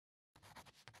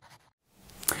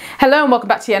Hello and welcome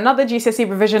back to another GCSE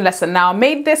revision lesson. Now, I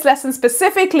made this lesson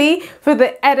specifically for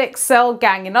the EDEXCEL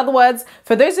gang. In other words,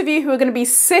 for those of you who are going to be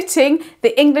sitting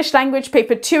the English Language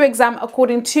Paper 2 exam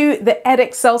according to the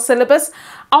EDEXCEL syllabus,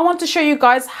 I want to show you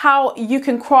guys how you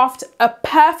can craft a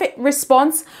perfect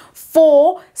response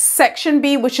for section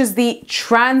B, which is the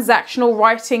transactional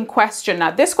writing question.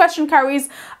 Now, this question carries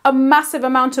a massive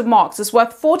amount of marks. It's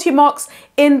worth 40 marks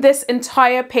in this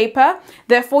entire paper.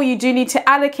 Therefore, you do need to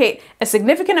allocate a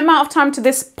significant amount of time to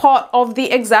this part of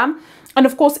the exam. And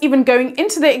of course, even going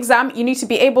into the exam, you need to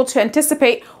be able to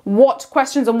anticipate what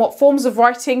questions and what forms of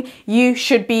writing you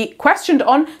should be questioned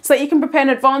on so that you can prepare in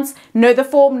advance, know the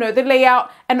form, know the layout,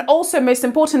 and also most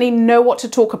importantly, know what to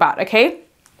talk about, okay?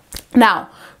 Now,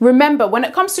 remember, when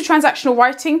it comes to transactional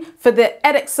writing for the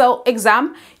EDEXCEL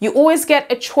exam, you always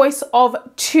get a choice of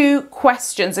 2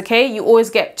 questions, okay? You always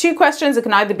get 2 questions. It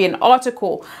can either be an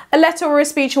article, a letter, or a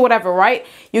speech, or whatever, right?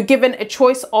 You're given a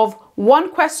choice of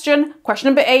 1 question, question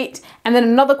number 8, and then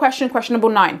another question, question number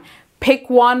 9. Pick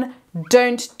one,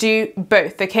 don't do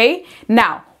both, okay?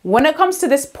 Now, when it comes to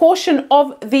this portion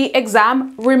of the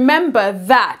exam, remember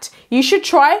that you should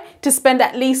try to spend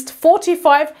at least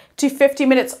 45 to 50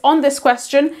 minutes on this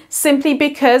question simply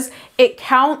because it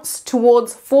counts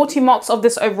towards 40 marks of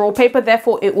this overall paper.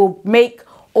 Therefore, it will make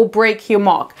or break your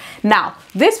mark. Now,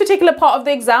 this particular part of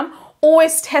the exam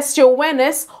always tests your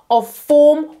awareness of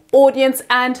form, audience,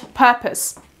 and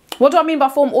purpose. What do I mean by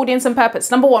form, audience, and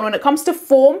purpose? Number one, when it comes to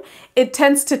form, it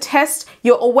tends to test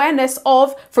your awareness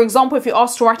of, for example, if you're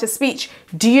asked to write a speech,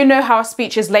 do you know how a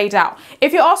speech is laid out?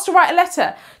 If you're asked to write a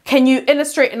letter, can you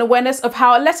illustrate an awareness of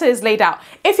how a letter is laid out?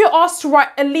 If you're asked to write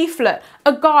a leaflet,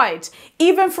 a guide,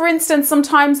 even for instance,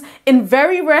 sometimes in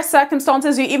very rare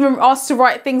circumstances, you're even asked to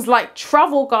write things like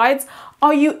travel guides,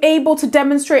 are you able to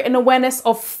demonstrate an awareness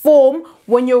of form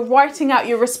when you're writing out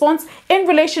your response in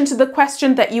relation to the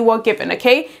question that you are given,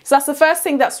 okay? So that's the first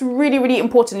thing that's really, really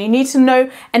important. You need to know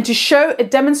and to show a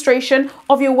demonstration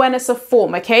of your awareness of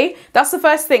form, okay? That's the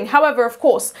first thing. However, of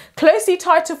course, closely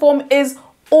tied to form is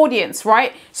audience,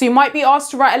 right? So you might be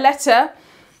asked to write a letter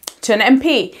to an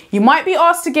MP. You might be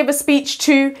asked to give a speech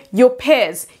to your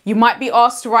peers. You might be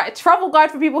asked to write a travel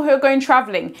guide for people who are going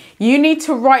traveling. You need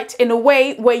to write in a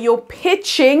way where you're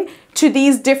pitching to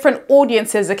these different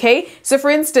audiences, okay? So for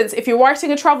instance, if you're writing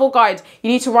a travel guide, you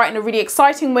need to write in a really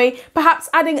exciting way, perhaps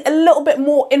adding a little bit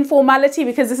more informality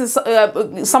because this is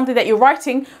something that you're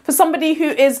writing for somebody who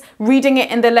is reading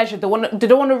it in their leisure. They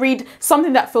don't want to read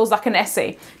something that feels like an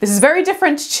essay. This is very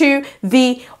different to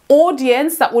the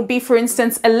audience that would be, for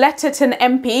instance, a letter to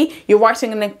an MP. You're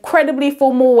writing in an incredibly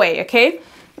formal way, okay?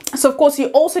 So of course, you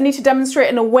also need to demonstrate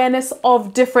an awareness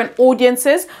of different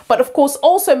audiences, but of course,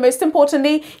 also most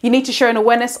importantly, you need to show an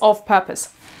awareness of purpose.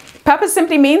 Purpose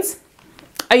simply means,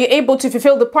 are you able to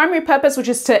fulfill the primary purpose, which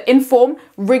is to inform,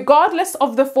 regardless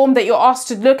of the form that you're asked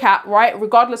to look at, right?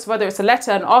 Regardless of whether it's a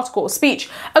letter, an article, a speech,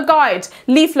 a guide,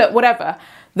 leaflet, whatever.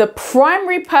 The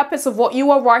primary purpose of what you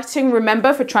are writing,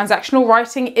 remember, for transactional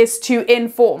writing is to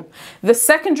inform. The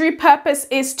secondary purpose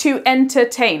is to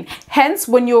entertain. Hence,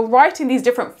 when you're writing these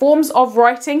different forms of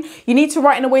writing, you need to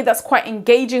write in a way that's quite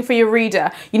engaging for your reader.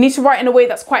 You need to write in a way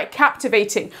that's quite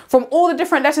captivating. From all the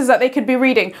different letters that they could be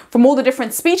reading, from all the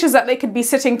different speeches that they could be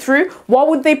sitting through, why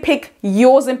would they pick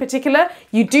yours in particular?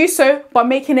 You do so by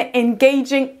making it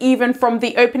engaging even from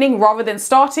the opening, rather than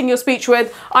starting your speech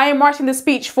with, I am writing the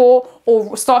speech for,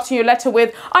 or starting your letter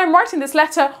with, I'm writing this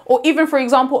letter, or even, for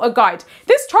example, a guide.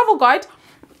 This travel guide,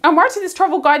 I'm writing this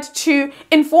travel guide to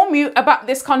inform you about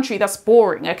this country. That's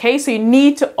boring, okay? So you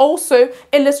need to also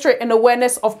illustrate an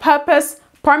awareness of purpose.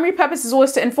 Primary purpose is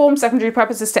always to inform, secondary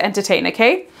purpose is to entertain,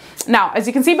 okay? Now, as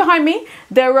you can see behind me,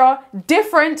 there are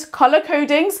different color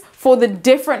codings for the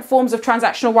different forms of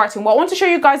transactional writing. What I want to show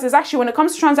you guys is actually when it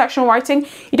comes to transactional writing,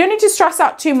 you don't need to stress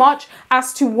out too much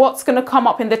as to what's going to come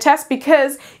up in the test,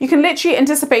 because you can literally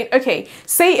anticipate, okay,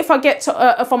 say if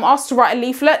I'm asked to write a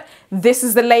leaflet, this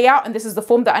is the layout and this is the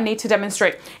form that I need to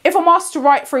demonstrate. If I'm asked to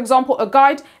write, for example, a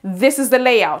guide, this is the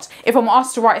layout. If I'm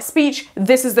asked to write a speech,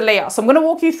 this is the layout. So I'm going to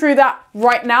walk you through that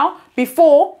right now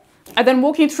before I then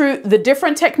walk you through the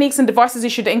different techniques and devices you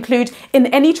should include in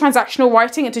any transactional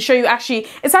writing, and to show you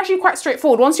it's actually quite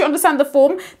straightforward. Once you understand the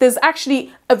form, there's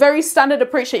actually a very standard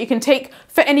approach that you can take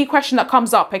for any question that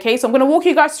comes up, okay? So I'm going to walk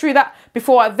you guys through that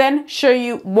before I then show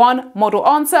you one model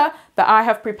answer that I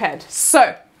have prepared.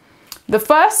 So the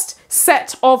first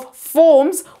set of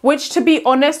forms, which to be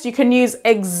honest, you can use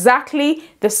exactly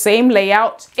the same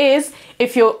layout, is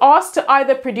if you're asked to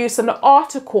either produce an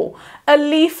article, a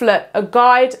leaflet, a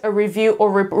guide, a review,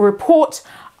 or a report,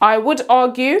 I would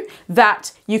argue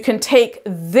that you can take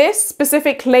this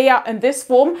specific layout and this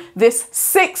form, this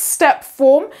 6-step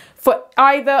form, for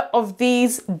either of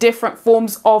these different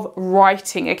forms of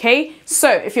writing, okay? So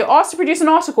if you're asked to produce an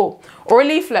article or a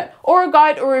leaflet or a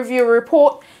guide or a review or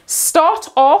report, start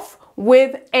off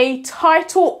with a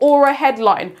title or a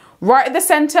headline. Right at the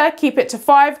center, keep it to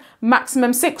 5,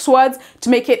 maximum 6 words. To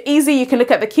make it easy, you can look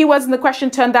at the keywords in the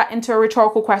question, turn that into a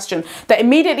rhetorical question that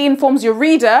immediately informs your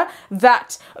reader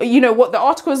that, you know, what the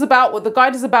article is about, what the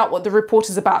guide is about, what the report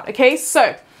is about, okay?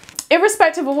 So,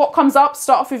 irrespective of what comes up,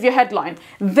 start off with your headline.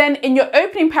 Then in your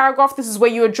opening paragraph, this is where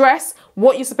you address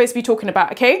what you're supposed to be talking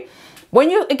about, okay? When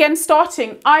you're again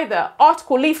starting either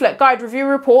article, leaflet, guide, review,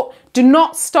 report, do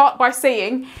not start by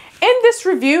saying, in this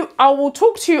review, I will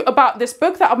talk to you about this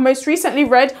book that I've most recently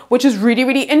read, which is really,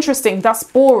 really interesting. That's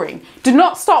boring. Do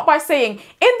not start by saying,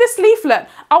 in this leaflet,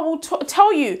 I will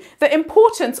tell you the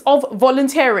importance of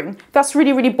volunteering. That's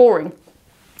really, really boring.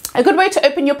 A good way to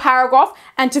open your paragraph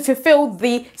and to fulfill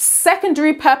the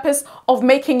secondary purpose of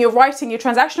making your writing, your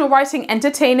transactional writing,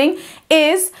 entertaining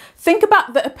is think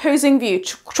about the opposing view.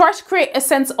 Try to create a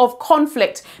sense of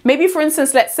conflict. Maybe, for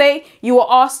instance, let's say you were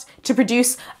asked to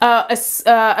produce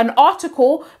an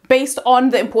article based on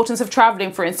the importance of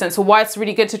traveling, for instance, or why it's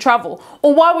really good to travel,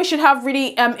 or why we should have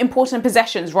really important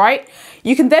possessions, right?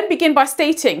 You can then begin by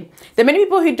stating there are many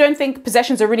people who don't think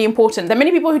possessions are really important. There are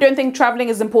many people who don't think traveling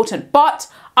is important, but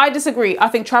I disagree. I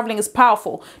think traveling is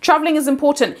powerful. Traveling is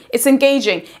important. It's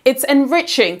engaging. It's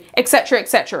enriching, etc.,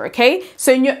 etc. Okay.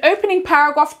 So in your opening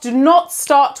paragraph, do not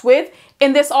start with,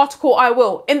 in this article, I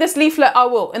will. In this leaflet, I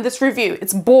will. In this review,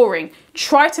 it's boring.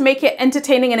 Try to make it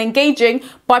entertaining and engaging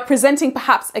by presenting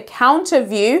perhaps a counter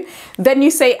view. Then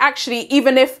you say, actually,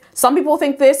 even if some people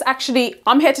think this, actually,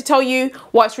 I'm here to tell you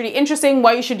why it's really interesting,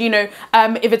 why you should, you know,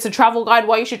 if it's a travel guide,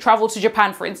 why you should travel to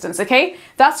Japan, for instance, okay?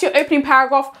 That's your opening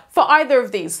paragraph for either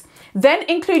of these. Then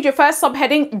include your first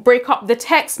subheading, break up the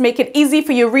text, make it easy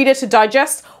for your reader to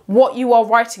digest what you are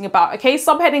writing about, okay?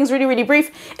 Subheading is really, really brief.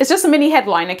 It's just a mini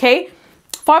headline, okay?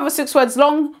 5 or 6 words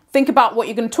long. Think about what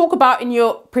you're going to talk about in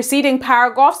your preceding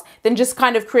paragraphs, then just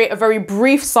kind of create a very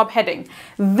brief subheading.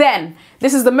 Then,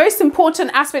 this is the most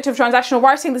important aspect of transactional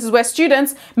writing. This is where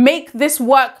students make this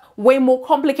work way more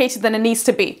complicated than it needs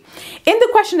to be. In the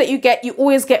question that you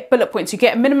always get bullet points. You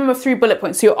get a minimum of 3 bullet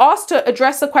points. So you're asked to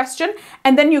address a question,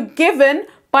 and then you're given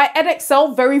by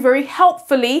EDEXCEL very, very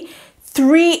helpfully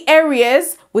 3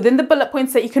 areas within the bullet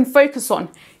points that you can focus on.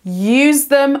 Use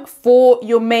them for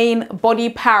your main body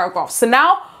paragraph. So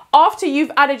now, after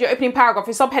you've added your opening paragraph,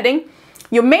 your subheading,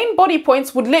 your main body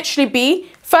points would literally be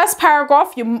first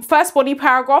paragraph, your first body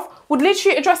paragraph would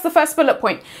literally address the first bullet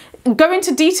point. Go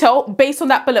into detail based on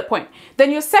that bullet point.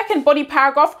 Then your second body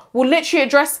paragraph will literally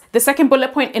address the second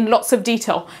bullet point in lots of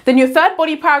detail. Then your third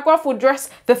body paragraph will address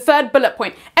the third bullet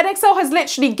point. EDEXCEL has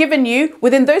literally given you,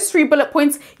 within those 3 bullet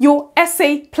points, your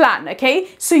essay plan, okay?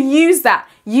 So use that.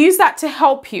 Use that to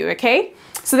help you, okay?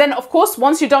 So then, of course,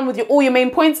 once you're done with all your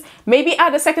main points, maybe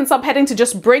add a second subheading to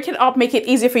just break it up, make it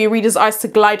easier for your reader's eyes to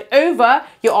glide over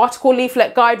your article,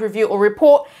 leaflet, guide, review, or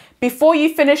report before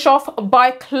you finish off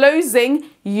by closing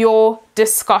your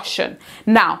discussion.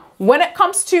 Now, when it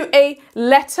comes to a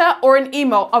letter or an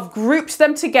email, I've grouped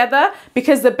them together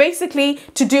because they're basically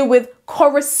to do with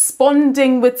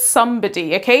corresponding with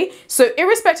somebody, okay? So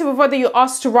irrespective of whether you're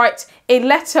asked to write a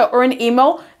letter or an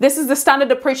email, this is the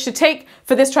standard approach to take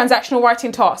for this transactional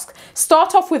writing task.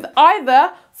 Start off with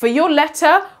either, for your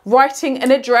letter, writing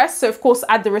an address. So of course,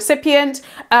 add the recipient,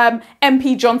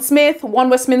 MP John Smith, 1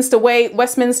 Westminster Way,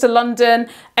 Westminster, London,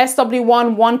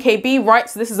 SW1 1KB, right?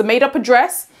 So this is a made up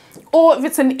address. Or if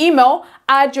it's an email,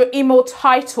 add your email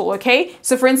title, okay?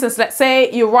 So for instance, let's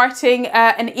say you're writing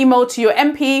an email to your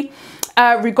MP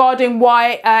regarding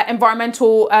why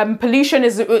environmental pollution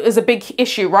is a big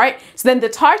issue, right? So then the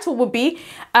title would be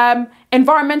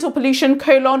environmental pollution,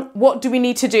 what do we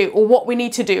need to do, or what we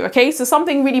need to do, okay? So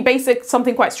something really basic,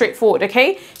 something quite straightforward,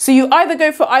 okay? So you either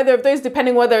go for either of those,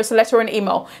 depending whether it's a letter or an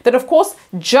email. Then of course,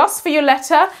 just for your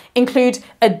letter, include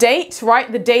a date,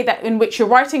 right? The day that in which you're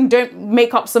writing. Don't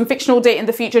make up some fictional date in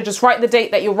the future, just write the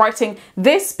date that you're writing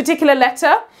this particular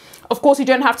letter. Of course, you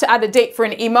don't have to add a date for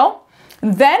an email.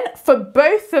 Then for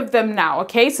both of them now,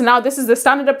 okay? So now this is the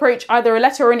standard approach, either a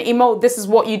letter or an email, this is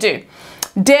what you do.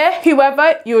 Dear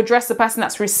whoever, you address the person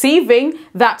that's receiving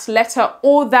that letter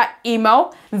or that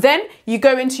email. Then you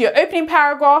go into your opening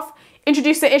paragraph,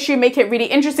 introduce the issue, make it really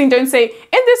interesting. Don't say,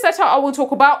 in this letter I will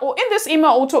talk about, or in this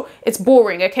email I will talk. It's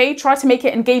boring, okay? Try to make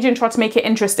it engaging, try to make it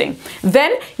interesting.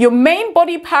 Then your main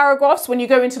body paragraphs, when you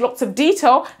go into lots of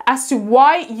detail as to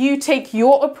why you take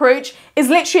your approach is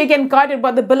literally again guided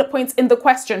by the bullet points in the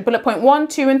question. Bullet point 1,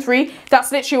 2, and 3,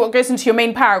 that's literally what goes into your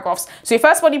main paragraphs. So your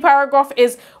first body paragraph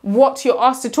is what you're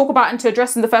asked to talk about and to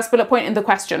address in the first bullet point in the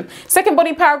question. Second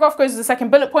body paragraph goes to the second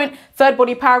bullet point. Third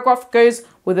body paragraph goes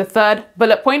with the third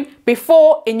bullet point.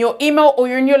 Before, in your email or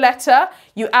in your letter,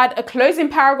 you add a closing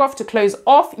paragraph to close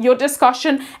off your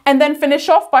discussion, and then finish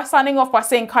off by signing off by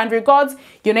saying kind regards,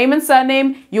 your name and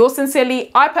surname, yours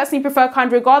sincerely. I personally prefer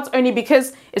kind regards only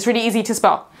because it's really easy to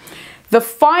spell. The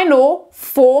final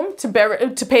form to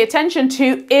pay attention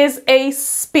to is a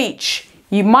speech.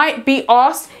 You might be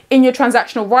asked in your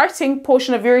transactional writing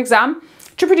portion of your exam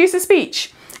to produce a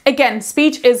speech. Again,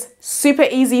 speech is super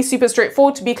easy, super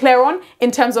straightforward to be clear on in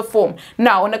terms of form.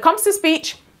 Now, when it comes to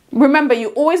speech, remember, you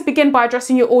always begin by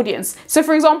addressing your audience. So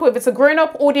for example, if it's a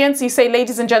grown-up audience, you say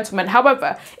ladies and gentlemen.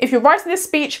 However, if you're writing this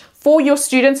speech for your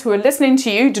students who are listening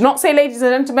to you, do not say ladies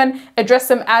and gentlemen, address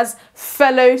them as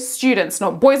fellow students,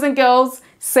 not boys and girls,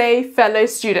 say fellow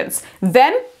students.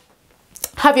 Then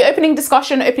have your opening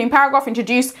discussion, opening paragraph,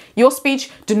 introduce your speech.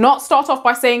 Do not start off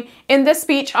by saying, in this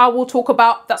speech, I will talk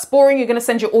about, that's boring, you're going to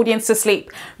send your audience to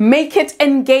sleep. Make it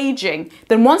engaging.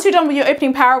 Then once you're done with your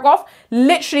opening paragraph,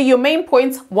 literally your main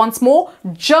points, once more,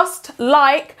 just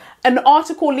like an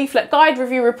article, leaflet, guide,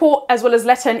 review, report, as well as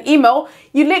letter and email,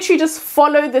 you literally just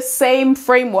follow the same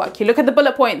framework. You look at the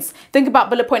bullet points. Think about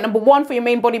bullet point number 1 for your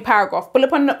main body paragraph. Bullet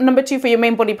point number 2 for your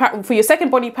main body for your second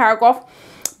body paragraph.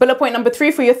 Bullet point number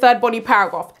 3 for your third body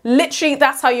paragraph. Literally,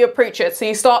 that's how you approach it. So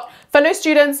you start fellow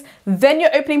students, then your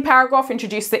opening paragraph,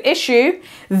 introduce the issue.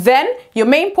 Then your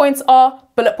main points are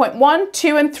bullet point 1,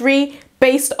 2, and 3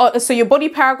 based on, so your body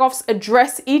paragraphs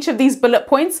address each of these bullet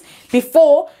points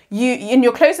before you, in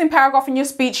your closing paragraph in your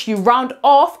speech, you round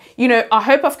off, you know, I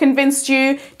hope I've convinced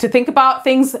you to think about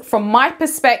things from my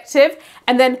perspective.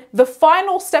 And then the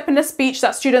final step in the speech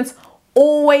that students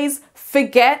always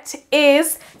forget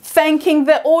is thanking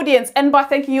the audience. And by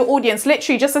thanking your audience,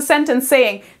 literally just a sentence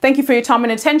saying, thank you for your time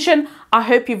and attention. I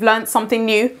hope you've learned something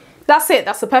new. That's it.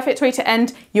 That's the perfect way to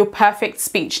end your perfect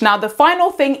speech. Now, the final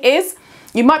thing is,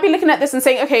 you might be looking at this and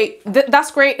saying, okay,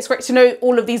 that's great. It's great to know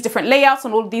all of these different layouts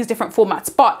and all of these different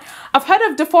formats. But I've heard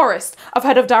of DeForest. I've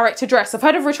heard of direct address. I've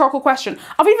heard of rhetorical question.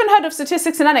 I've even heard of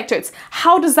statistics and anecdotes.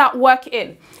 How does that work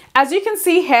in? As you can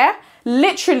see here,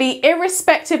 literally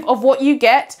irrespective of what you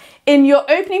get in your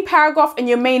opening paragraph and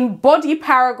your main body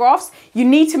paragraphs, you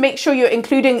need to make sure you're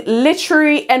including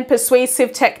literary and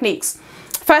persuasive techniques.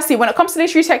 Firstly, when it comes to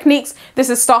literary techniques, this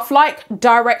is stuff like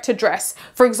direct address.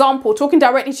 For example, talking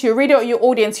directly to your reader or your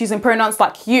audience using pronouns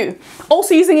like you.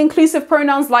 Also using inclusive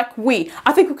pronouns like we.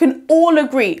 I think we can all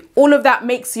agree all of that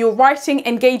makes your writing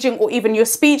engaging or even your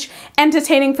speech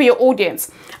entertaining for your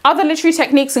audience. Other literary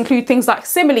techniques include things like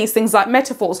similes, things like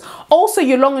metaphors. Also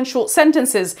your long and short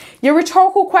sentences, your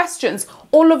rhetorical questions.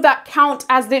 All of that count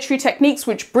as literary techniques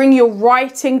which bring your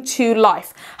writing to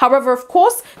life. However, of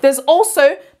course, there's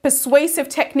also persuasive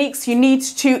techniques you need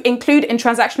to include in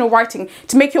transactional writing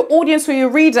to make your audience or your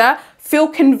reader feel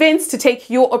convinced to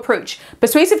take your approach.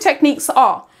 Persuasive techniques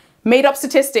are made up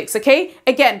statistics, okay?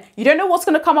 Again, you don't know what's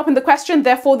going to come up in the question,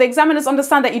 therefore the examiners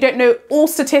understand that you don't know all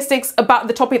statistics about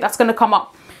the topic that's going to come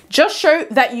up. Just show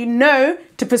that you know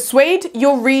to persuade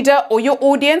your reader or your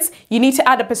audience, you need to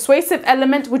add a persuasive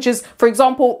element, which is, for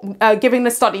example, giving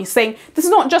the study, saying, this is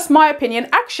not just my opinion.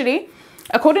 Actually,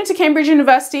 according to Cambridge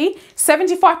University,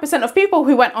 75% of people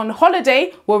who went on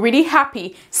holiday were really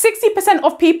happy. 60%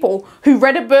 of people who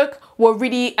read a book were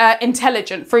really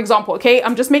intelligent, for example, okay?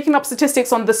 I'm just making up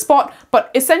statistics on the spot,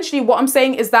 but essentially what I'm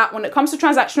saying is that when it comes to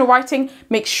transactional writing,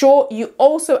 make sure you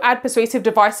also add persuasive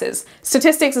devices.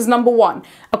 Statistics is number 1.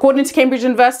 According to Cambridge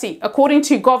University, according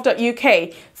to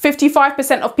gov.uk,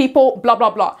 55% of people, blah,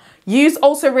 blah, blah. Use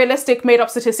also realistic made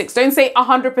up statistics. Don't say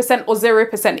 100% or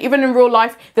 0%. Even in real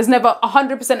life, there's never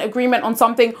 100% agreement on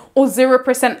something or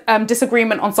 0%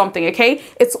 disagreement on something, okay?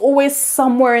 It's always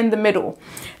somewhere in the middle.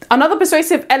 Another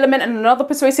persuasive element and another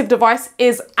persuasive device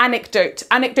is anecdote.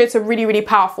 Anecdotes are really, really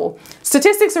powerful.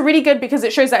 Statistics are really good because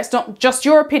it shows that it's not just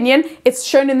your opinion, it's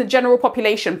shown in the general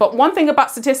population. But one thing about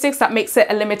statistics that makes it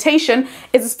a limitation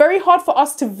is it's very hard for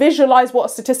us to visualize what a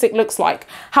statistic looks like.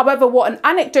 However, what an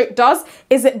anecdote does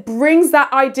is it brings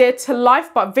that idea to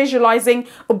life by visualizing,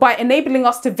 or by enabling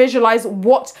us to visualize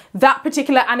what that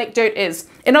particular anecdote is.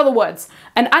 In other words,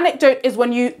 an anecdote is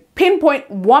when you pinpoint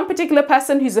one particular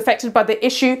person who's affected by the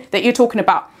issue that you're talking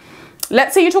about.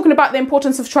 Let's say you're talking about the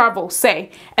importance of travel,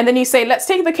 say, and then you say, let's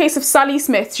take the case of Sally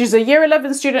Smith. She's a year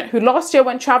 11 student who last year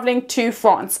went traveling to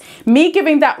France. Me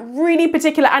giving that really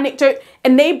particular anecdote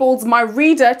enables my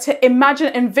reader to imagine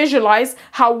and visualize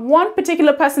how one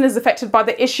particular person is affected by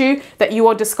the issue that you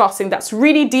are discussing. That's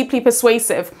really deeply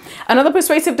persuasive. Another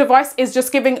persuasive device is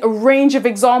just giving a range of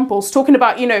examples, talking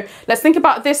about, you know, let's think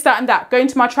about this, that, and that. Going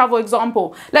to my travel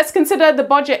example. Let's consider the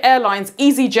budget airlines,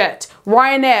 EasyJet,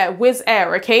 Ryanair, Wizz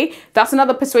Air, okay? That's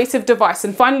another persuasive device.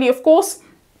 And finally, of course,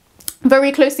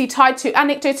 very closely tied to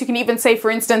anecdotes, you can even say,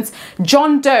 for instance,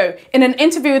 John Doe in an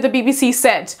interview with the BBC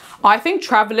said, I think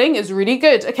traveling is really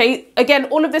good. Okay, again,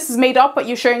 all of this is made up, but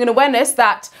you're showing an awareness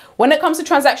that when it comes to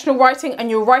transactional writing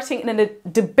and you're writing in a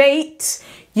debate,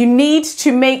 you need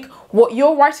to make what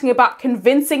you're writing about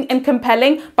convincing and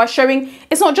compelling by showing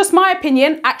it's not just my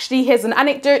opinion. Actually, here's an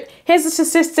anecdote, here's a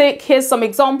statistic, here's some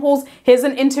examples, here's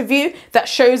an interview that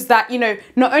shows that, you know,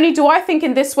 not only do I think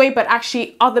in this way, but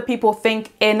actually other people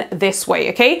think in this way,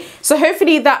 okay? So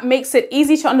hopefully that makes it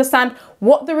easy to understand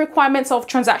what the requirements of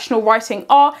transactional writing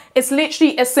are. It's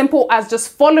literally as simple as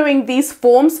just following these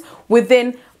forms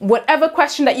within whatever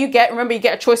question that you get. Remember, you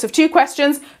get a choice of 2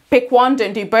 questions. Pick one,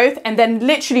 don't do both, and then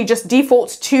literally just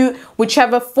default to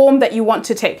whichever form that you want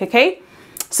to take, okay?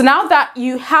 So now that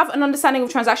you have an understanding of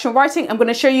transactional writing, I'm going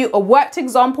to show you a worked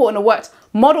example and a worked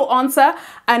model answer,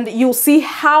 and you'll see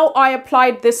how I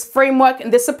applied this framework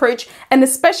and this approach, and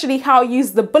especially how I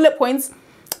use the bullet points,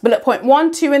 bullet point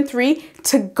 1, 2, and 3,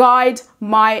 to guide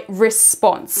my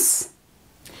response.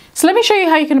 So let me show you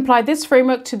how you can apply this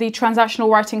framework to the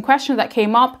transactional writing question that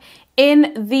came up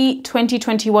in the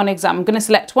 2021 exam. I'm going to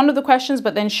select one of the questions,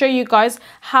 but then show you guys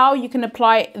how you can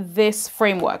apply this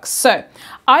framework. So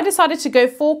I decided to go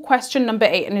for question number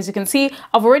 8. And as you can see,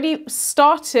 I've already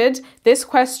started this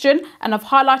question and I've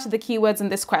highlighted the keywords in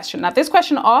this question. Now, this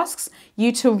question asks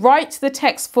you to write the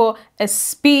text for a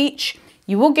speech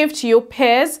you will give to your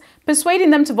peers, persuading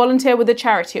them to volunteer with a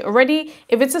charity. Already,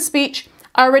 if it's a speech,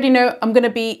 I already know I'm going to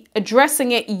be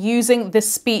addressing it using the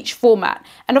speech format.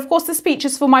 And of course, the speech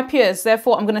is for my peers.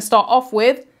 Therefore, I'm going to start off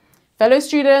with fellow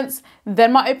students,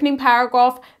 then my opening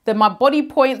paragraph, then my body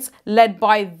points led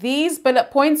by these bullet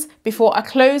points before I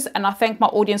close and I thank my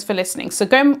audience for listening. So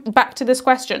going back to this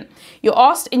question, you're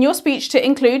asked in your speech to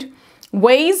include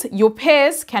ways your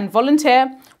peers can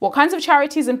volunteer, what kinds of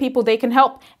charities and people they can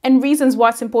help, and reasons why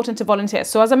it's important to volunteer.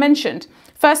 So as I mentioned,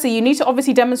 firstly, you need to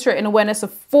obviously demonstrate an awareness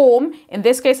of form. In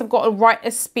this case, I've got to write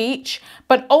a speech,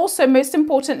 but also most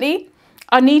importantly,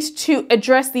 I need to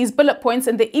address these bullet points,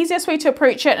 and the easiest way to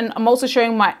approach it, and I'm also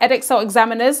showing my EDEXCEL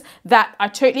examiners that I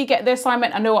totally get the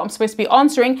assignment, I know what I'm supposed to be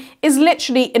answering, is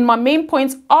literally in my main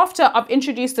points after I've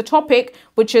introduced the topic,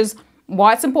 which is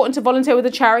why it's important to volunteer with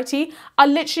a charity. I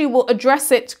literally will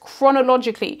address it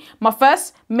chronologically. My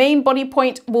first main body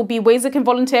point will be ways I can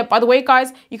volunteer. By the way,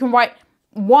 guys, you can write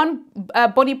one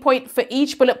body point for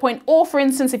each bullet point, or for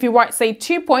instance, if you write, say,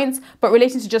 2 points, but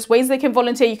relating to just ways they can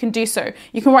volunteer, you can do so.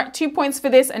 You can write 2 points for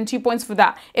this and 2 points for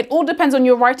that. It all depends on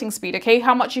your writing speed, okay?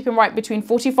 How much you can write between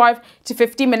 45 to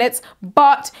 50 minutes,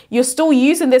 but you're still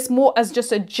using this more as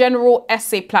just a general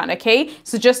essay plan, okay?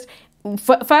 So just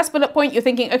first bullet point, you're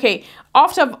thinking, okay,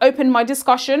 after I've opened my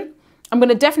discussion, I'm going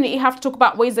to definitely have to talk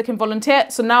about ways they can volunteer.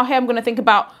 So now here I'm going to think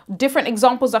about different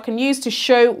examples I can use to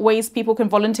show ways people can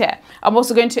volunteer. I'm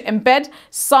also going to embed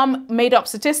some made up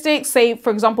statistics, say,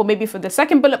 for example, maybe for the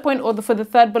second bullet point or for the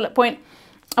third bullet point.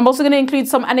 I'm also going to include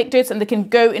some anecdotes, and they can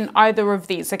go in either of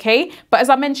these, okay? But as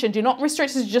I mentioned, you're not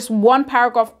restricted to just one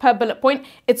paragraph per bullet point.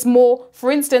 It's more,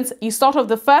 for instance, you start off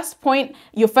the first point,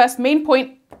 your first main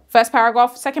point, first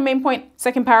paragraph, second main point,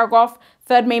 second paragraph,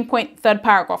 third main point, third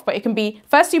paragraph. But it can be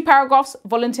first 2 paragraphs,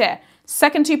 volunteer.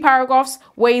 Second 2 paragraphs,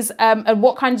 ways and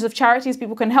what kinds of charities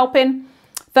people can help in.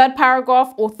 Third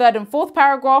paragraph, or third and fourth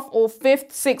paragraph, or 5th,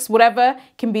 6th, whatever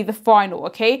can be the final,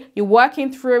 okay? You're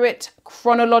working through it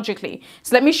chronologically.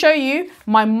 So let me show you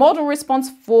my model response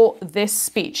for this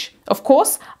speech. Of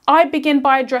course, I begin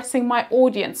by addressing my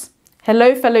audience.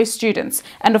 Hello, fellow students.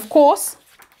 And of course,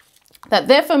 that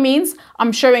therefore means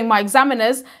I'm showing my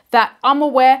examiners that I'm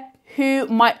aware who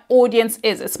my audience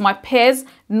is. It's my peers,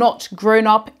 not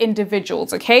grown-up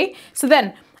individuals, okay? So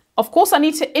then, of course, I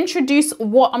need to introduce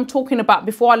what I'm talking about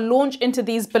before I launch into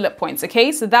these bullet points,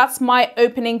 okay? So that's my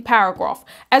opening paragraph.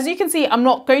 As you can see, I'm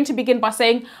not going to begin by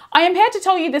saying, I am here to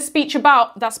tell you this speech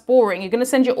about, that's boring. You're going to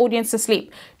send your audience to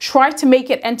sleep. Try to make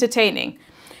it entertaining.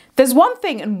 There's one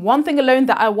thing and one thing alone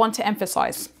that I want to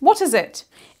emphasize. What is it?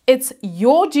 It's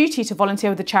your duty to volunteer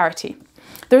with a charity.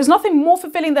 There is nothing more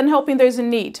fulfilling than helping those in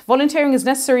need. Volunteering is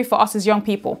necessary for us as young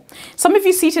people. Some of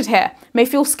you seated here may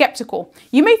feel skeptical.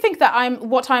 You may think that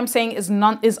what I'm saying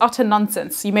is utter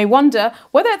nonsense. You may wonder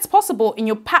whether it's possible in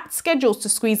your packed schedules to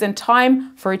squeeze in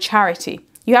time for a charity.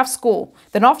 You have school,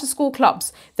 then after school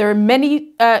clubs. There are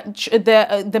many,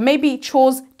 there may be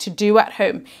chores to do at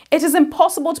home. It is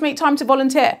impossible to make time to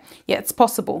volunteer, yet it's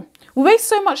possible. We waste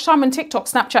so much time on TikTok,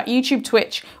 Snapchat, YouTube,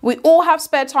 Twitch. We all have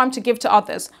spare time to give to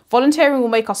others. Volunteering will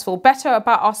make us feel better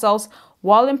about ourselves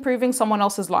while improving someone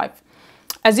else's life.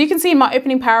 As you can see in my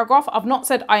opening paragraph, I've not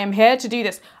said I am here to do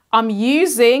this. I'm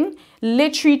using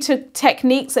literary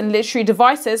techniques and literary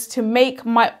devices to make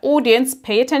my audience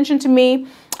pay attention to me.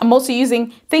 I'm also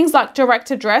using things like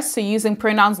direct address, so using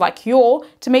pronouns like your,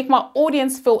 to make my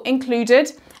audience feel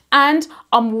included. And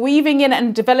I'm weaving in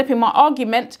and developing my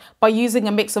argument by using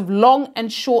a mix of long and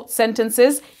short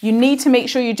sentences. You need to make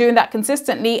sure you're doing that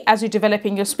consistently as you're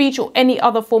developing your speech or any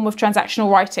other form of transactional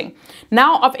writing.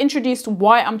 Now I've introduced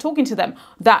why I'm talking to them,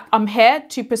 that I'm here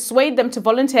to persuade them to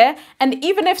volunteer. And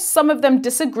even if some of them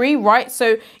disagree, right?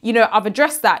 So, I've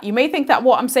addressed that. You may think that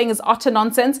what I'm saying is utter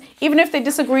nonsense. Even if they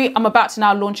disagree, I'm about to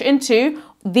now launch into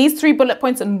these 3 bullet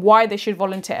points and why they should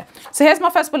volunteer. So here's my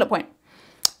first bullet point.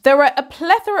 There are a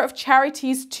plethora of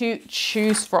charities to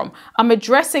choose from. I'm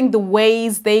addressing the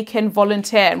ways they can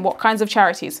volunteer and what kinds of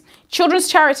charities. Children's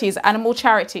charities, animal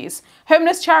charities,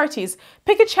 homeless charities.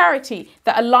 Pick a charity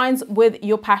that aligns with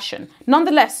your passion.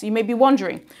 Nonetheless, you may be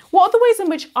wondering, what are the ways in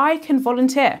which I can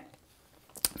volunteer?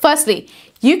 Firstly,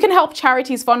 you can help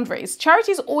charities fundraise.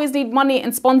 Charities always need money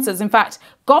and sponsors. In fact,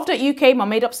 gov.uk, my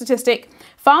made up statistic,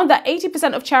 found that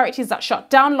 80% of charities that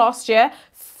shut down last year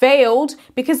failed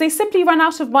because they simply ran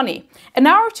out of money. An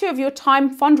hour or 2 of your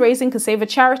time fundraising can save a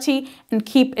charity and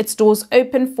keep its doors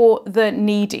open for the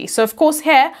needy. So of course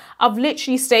here, I've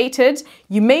literally stated,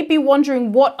 you may be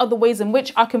wondering what are the ways in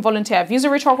which I can volunteer. I've used a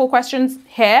rhetorical questions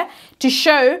here to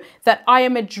show that I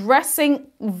am addressing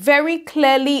very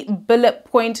clearly bullet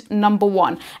point number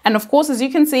 1. And of course, as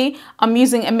you can see, I'm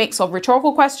using a mix of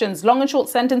rhetorical questions, long and short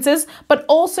sentences, but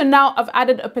also now I've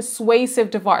added a persuasive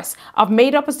device. I've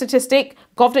made up a statistic,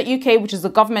 gov.uk, which is the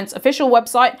government's official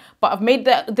website, but I've made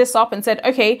this up and said,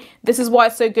 okay, this is why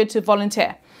it's so good to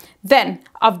volunteer.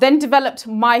 I've then developed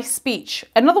my speech.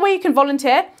 Another way you can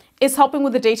volunteer is helping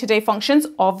with the day-to-day functions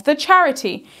of the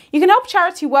charity. You can help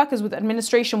charity workers with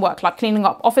administration work, like cleaning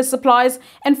up office supplies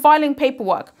and filing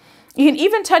paperwork. You can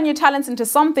even turn your talents into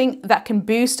something that can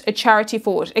boost a charity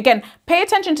forward. Again, pay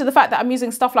attention to the fact that I'm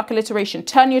using stuff like alliteration,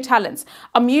 turn your talents.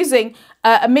 I'm using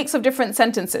a mix of different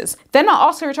sentences. Then I'll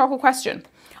ask a rhetorical question.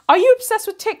 Are you obsessed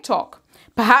with TikTok?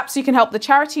 Perhaps you can help the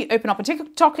charity open up a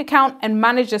TikTok account and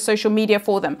manage their social media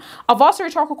for them. I've asked a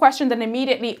rhetorical question, then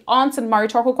immediately answered my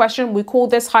rhetorical question. We call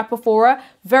this hyperphora,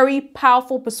 very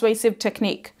powerful, persuasive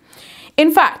technique.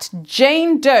 In fact,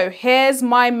 Jane Doe, here's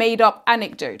my made up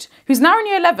anecdote, who's now in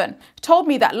year 11, told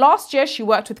me that last year she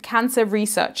worked with cancer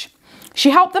research. She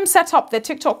helped them set up their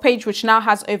TikTok page, which now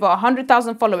has over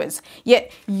 100,000 followers.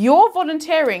 Yet your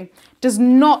volunteering does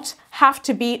not have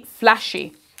to be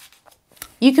flashy.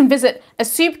 You can visit a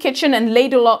soup kitchen and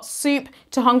ladle out soup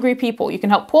to hungry people. You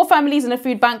can help poor families in a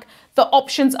food bank. The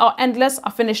options are endless. I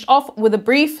finished off with a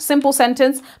brief, simple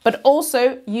sentence, but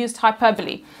also used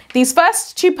hyperbole. These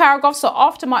first 2 paragraphs, so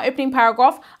after my opening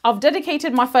paragraph, I've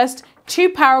dedicated my first 2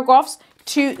 paragraphs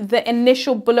to the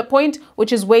initial bullet point,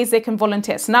 which is ways they can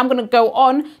volunteer. So now I'm going to go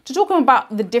on to talking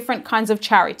about the different kinds of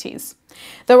charities.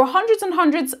 There are hundreds and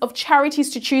hundreds of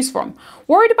charities to choose from.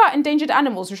 Worried about endangered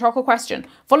animals? Rhetorical question.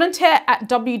 Volunteer at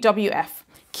WWF.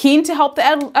 Keen to help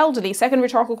the elderly? Second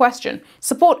rhetorical question.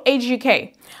 Support Age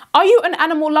UK. Are you an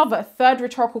animal lover? Third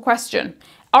rhetorical question.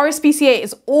 RSPCA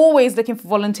is always looking for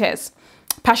volunteers.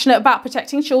 Passionate about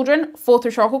protecting children? Fourth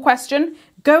rhetorical question.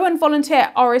 Go and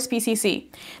volunteer RSPCC.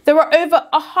 There are over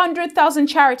 100,000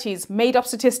 charities, made up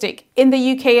statistic, in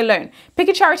the UK alone. Pick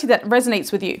a charity that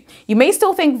resonates with you. You may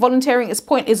still think volunteering is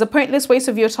a pointless waste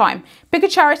of your time. Pick a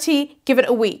charity, give it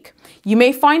a week. You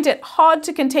may find it hard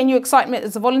to contain your excitement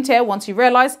as a volunteer once you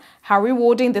realize how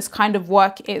rewarding this kind of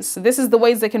work is. So this is the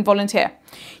ways they can volunteer.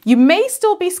 You may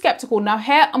still be skeptical. Now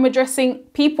here I'm addressing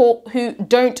people who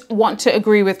don't want to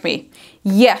agree with me.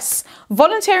 Yes,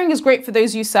 volunteering is great for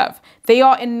those you serve. They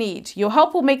are in need. Your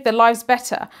help will make their lives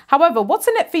better. However, what's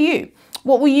in it for you?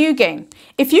 What will you gain?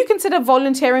 If you consider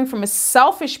volunteering from a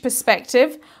selfish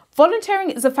perspective, volunteering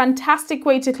is a fantastic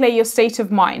way to clear your state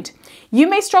of mind. You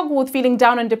may struggle with feeling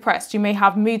down and depressed. You may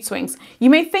have mood swings. You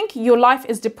may think your life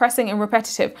is depressing and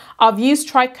repetitive. I've used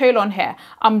tricolon here.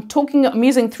 I'm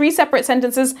using 3 separate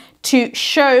sentences to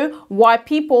show why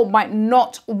people might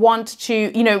not want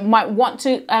to,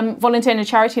 volunteer in a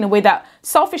charity in a way that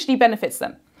selfishly benefits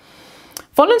them.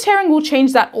 Volunteering will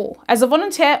change that all. As a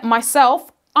volunteer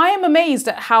myself, I am amazed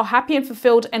at how happy and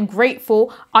fulfilled and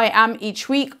grateful I am each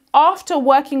week after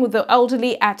working with the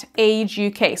elderly at Age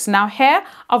UK. So now here,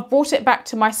 I've brought it back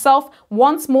to myself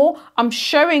once more. I'm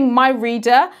showing my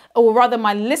reader, or rather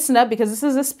my listener, because this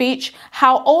is a speech,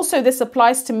 how also this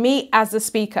applies to me as a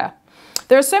speaker.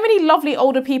 There are so many lovely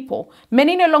older people.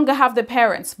 Many no longer have their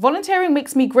parents. Volunteering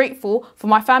makes me grateful for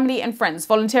my family and friends.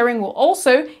 Volunteering will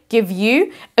also give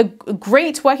you a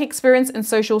great work experience and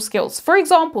social skills. For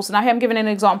example, so now here I'm giving an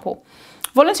example.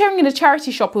 Volunteering in a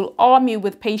charity shop will arm you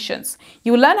with patience.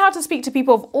 You will learn how to speak to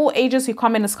people of all ages who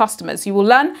come in as customers. You will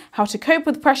learn how to cope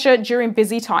with pressure during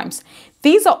busy times.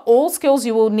 These are all skills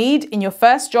you will need in your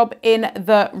first job in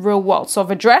the real world. So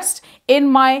I've addressed in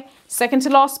my second to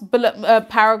last bullet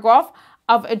paragraph,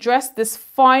 I've addressed this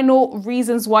final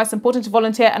reasons why it's important to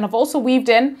volunteer, and I've also weaved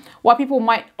in why people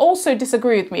might also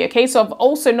disagree with me, okay? So I've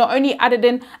also not only added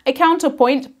in a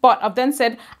counterpoint, but I've then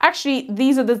said, actually,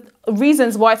 these are the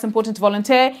reasons why it's important to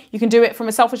volunteer. You can do it from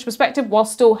a selfish perspective while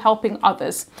still helping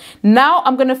others. Now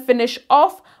I'm going to finish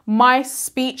off my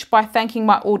speech by thanking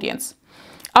my audience.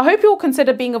 I hope you will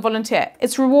consider being a volunteer.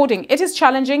 It's rewarding, it is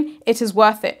challenging, it is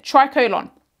worth it.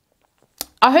 Tricolon.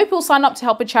 I hope you'll sign up to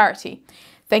help a charity.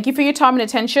 Thank you for your time and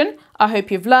attention. I hope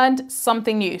you've learned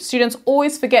something new. Students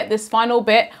always forget this final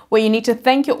bit where you need to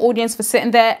thank your audience for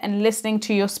sitting there and listening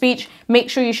to your speech. Make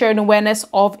sure you show an awareness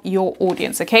of your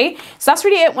audience, okay? So that's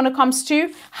really it when it comes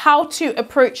to how to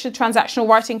approach the transactional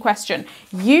writing question.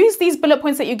 Use these bullet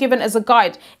points that you're given as a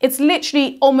guide. It's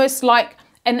literally almost like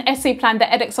an essay plan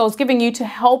that EDEXCEL is giving you to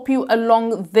help you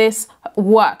along this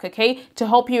work, okay? To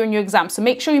help you in your exam. So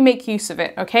make sure you make use of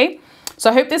it, okay?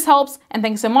 So I hope this helps, and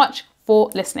thanks so much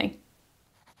for listening.